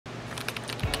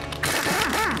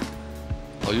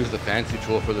I'll use the fancy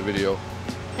tool for the video.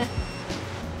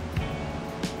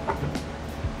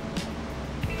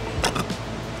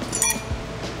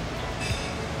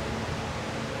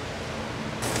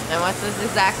 And what's this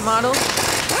exact model?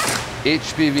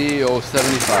 HPV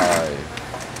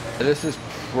 075. This is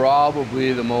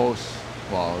probably the most,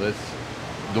 well, it's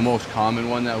the most common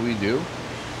one that we do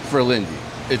for Linde.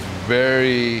 It's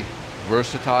very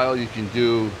versatile. You can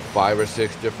do 5 or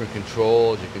 6 different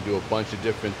controls. You can do a bunch of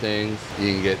different things.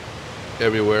 You can get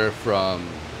everywhere from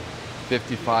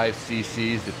 55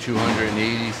 cc's to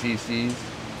 280 cc's.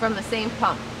 From the same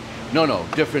pump? No,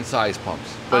 different size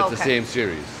pumps, but it's the okay. same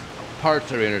series.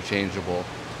 Parts are interchangeable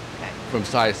from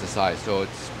size to size, so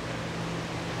it's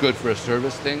good for a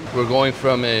service thing. We're going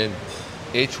from an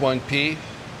H1P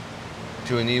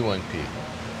to an E1P.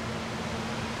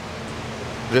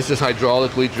 This is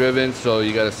hydraulically driven, so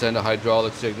you got to send a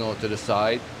hydraulic signal to the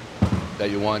side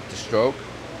that you want to stroke.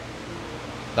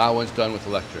 That one's done with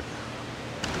electric.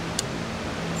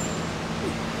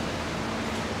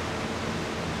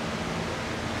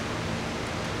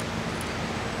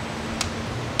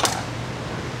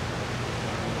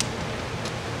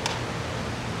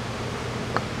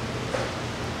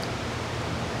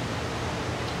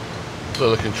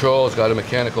 So the control has got a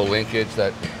mechanical linkage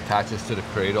that attaches to the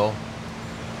cradle.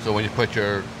 So when you put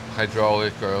your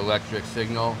hydraulic or electric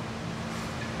signal,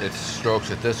 it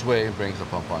strokes it this way and brings the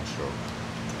pump on stroke.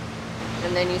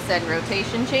 And then you said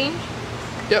rotation change?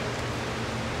 Yep.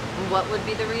 What would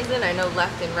be the reason? I know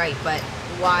left and right, but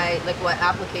why, like what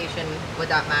application would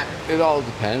that matter? It all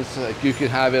depends. Like you could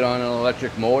have it on an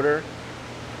electric motor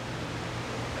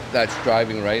that's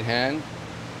driving right hand,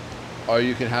 or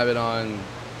you can have it on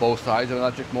both sides of an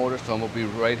electric motor. Some will be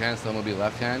right hand, some will be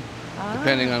left hand,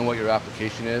 depending on what your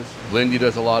application is. Linde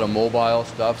does a lot of mobile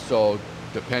stuff, so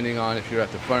depending on if you're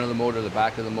at the front of the motor, the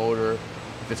back of the motor,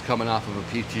 if it's coming off of a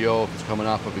PTO, if it's coming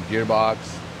off of a gearbox,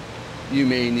 you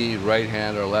may need right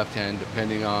hand or left hand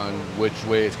depending on which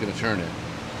way it's going to turn it.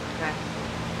 Okay.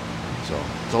 So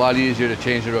it's a lot easier to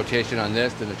change the rotation on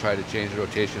this than to try to change the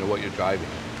rotation of what you're driving.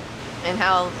 And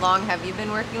how long have you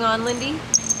been working on Linde?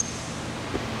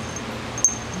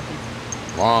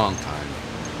 Long time.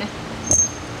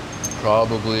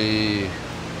 Probably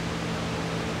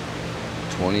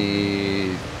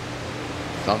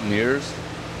 20-something years.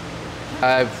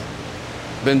 I've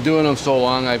been doing them so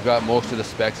long, I've got most of the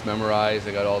specs memorized.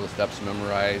 I got all the steps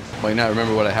memorized. Might not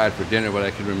remember what I had for dinner, but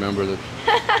I can remember the...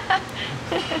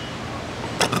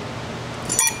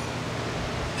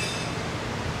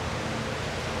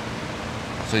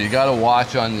 So you got to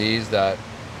watch on these that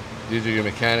these are your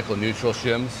mechanical neutral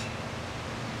shims.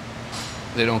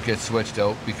 They don't get switched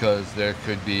out because there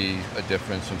could be a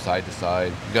difference from side to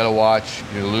side. You got to watch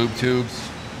your lube tubes.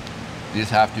 These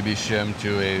have to be shimmed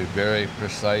to a very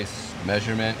precise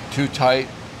measurement. Too tight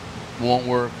won't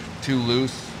work. Too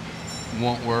loose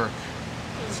won't work.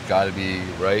 It's got to be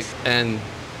right. And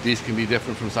these can be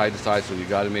different from side to side, so you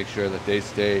got to make sure that they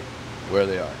stay where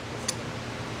they are.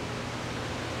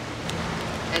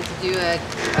 And to do a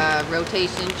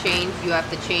rotation change, you have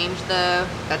to change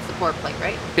that's the port plate,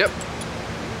 right? Yep.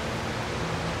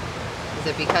 Is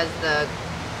it because the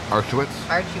Arcuates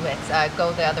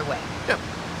go the other way? Yep.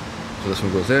 So this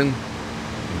one goes in,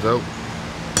 comes out.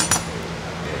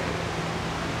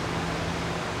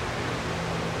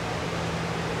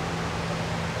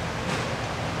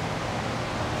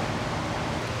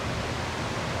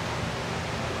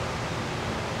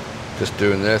 Just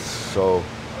doing this so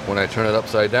when I turn it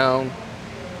upside down,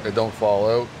 it don't fall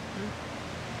out.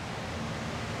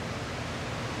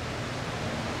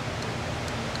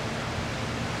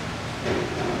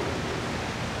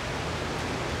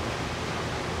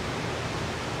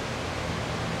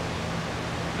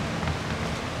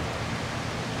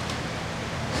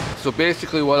 So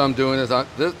basically what I'm doing is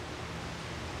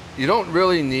you don't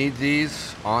really need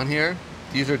these on here.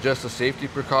 These are just a safety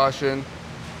precaution.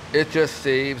 It just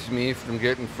saves me from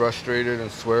getting frustrated and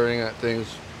swearing at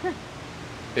things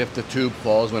if the tube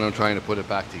falls when I'm trying to put it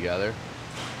back together.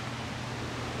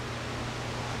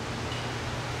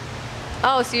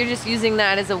 Oh, so you're just using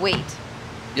that as a weight?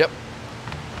 Yep.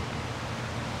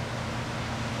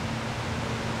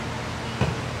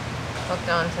 Hooked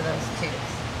onto those tubes?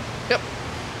 Yep.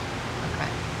 Okay.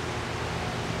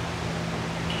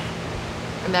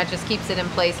 And that just keeps it in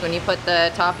place when you put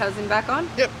the top housing back on?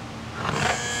 Yep.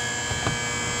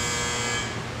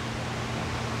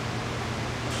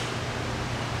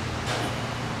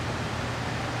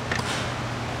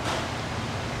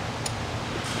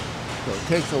 So it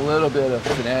takes a little bit of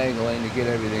finagling to get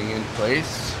everything in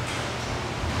place.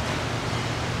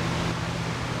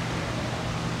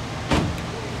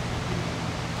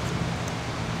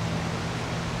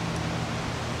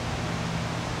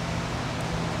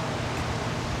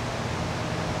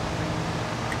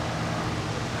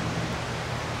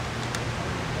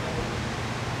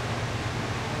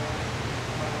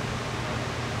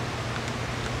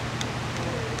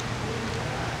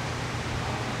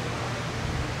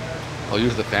 I'll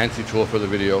use the fancy tool for the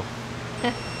video.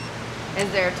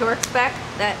 Is there a torque spec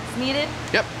that's needed?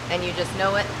 Yep. And you just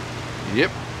know it?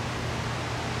 Yep.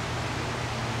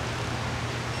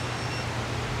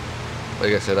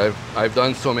 Like I said, I've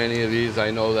done so many of these.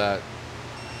 I know that,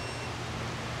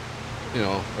 you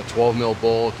know, a 12 mil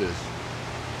bolt is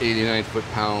 89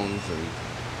 foot-pounds, and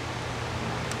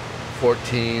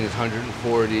 14 is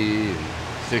 140, and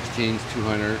 16 is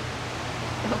 200.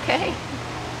 Okay.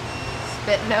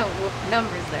 Spitting out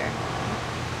numbers there.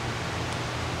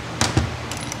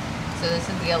 So this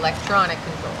is the electronic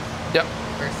control. Yep.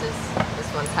 Versus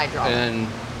this one's hydraulic. And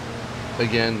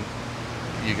again,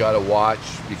 you got to watch,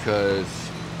 because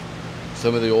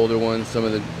some of the older ones,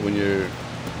 when you're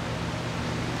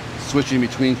switching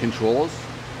between controls,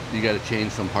 you got to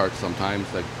change some parts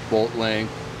sometimes, like bolt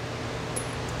length.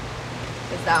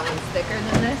 Is that one thicker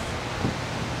than this?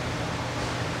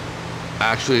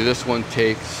 Actually, this one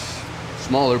takes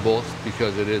smaller bolts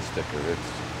because it is thicker.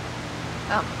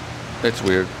 It's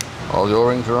weird. All the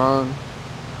O-rings are on.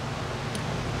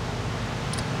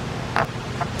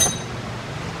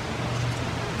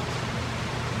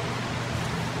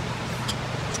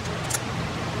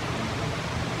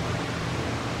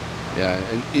 Yeah,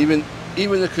 and even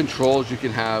the controls, you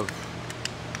can have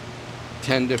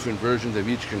 10 different versions of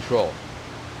each control.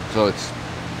 So it's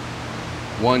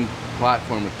one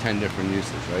platform with 10 different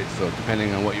uses, right? So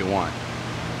depending on what you want.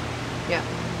 Yeah.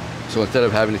 So instead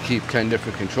of having to keep 10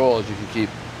 different controls, you can keep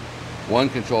one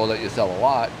control that you sell a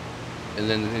lot, and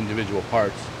then the individual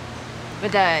parts.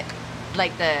 But the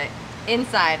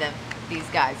inside of these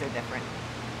guys are different.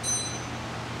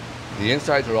 The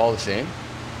insides are all the same.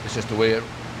 It's just the way it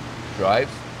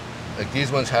drives. Like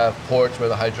these ones have ports where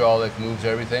the hydraulic moves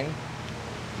everything.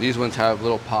 These ones have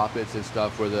little poppets and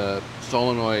stuff where the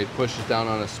solenoid pushes down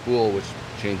on a spool, which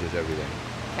changes everything.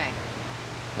 Okay.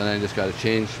 And I just got to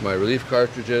change my relief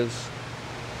cartridges.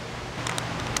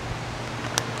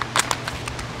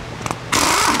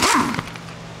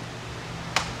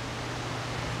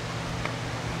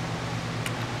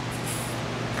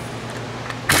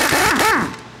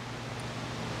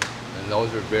 And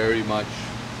those are very much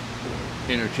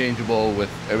interchangeable with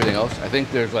everything else. I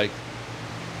think there's like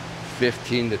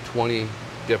 15 to 20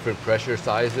 different pressure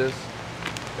sizes,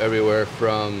 everywhere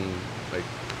from like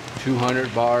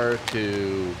 200 bar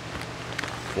to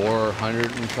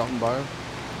 400 and something bar.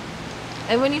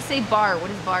 And when you say bar, what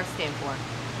does bar stand for?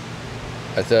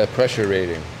 That's a pressure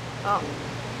rating. Oh.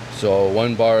 So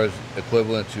 1 bar is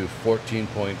equivalent to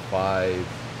 14.5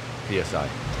 psi.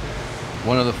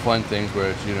 One of the fun things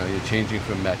where it's, you know, you're changing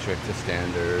from metric to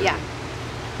standard. Yeah.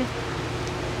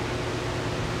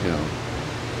 You know,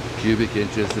 cubic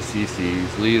inches to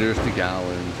cc's, liters to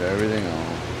gallons, everything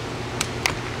else.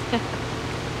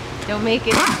 Don't make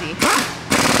it easy.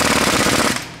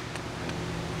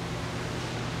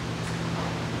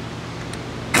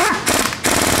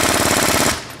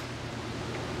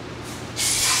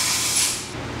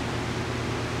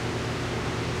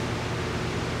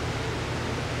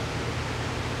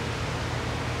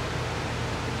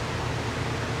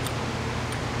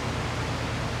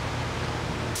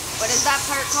 What is that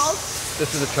part called?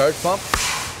 This is a charge pump.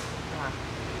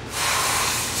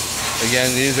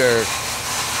 Again, these are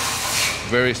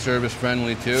very service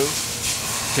friendly too.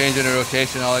 Changing the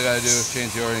rotation, all I gotta do is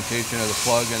change the orientation of the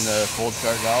plug and the cold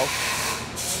start valve.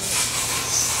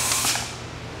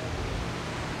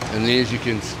 And these you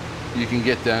can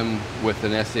get them with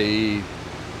an SAE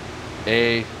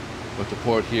A with the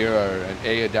port here, or an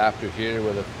A adapter here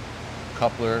with a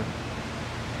coupler.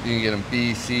 You can get them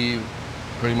B, C,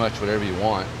 pretty much whatever you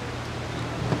want.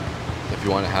 If you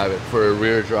want to have it for a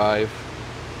rear drive.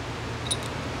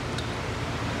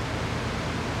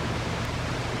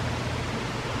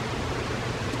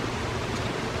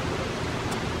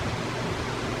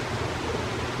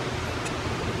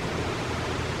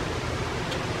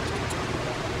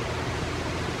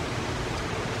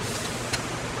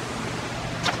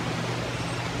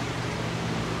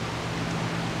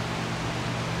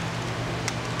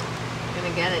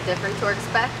 Again, a different torque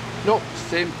spec? Nope,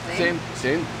 same.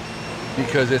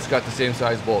 Because it's got the same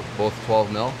size bolt, both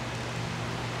 12 mil.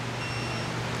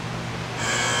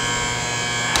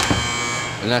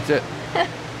 And that's it.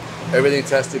 Everything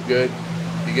tested good.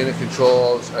 Beginning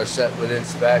controls are set within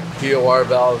spec. POR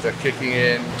valves are kicking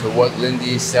in to what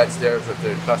Linde sets theirs if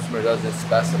the customer doesn't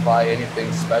specify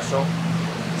anything special.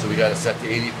 So we got it set to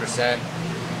 80%.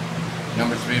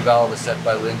 Number 3 valve is set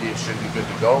by Linde. It should be good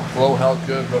to go. Flow held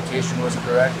good. Rotation was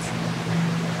correct.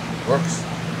 Works.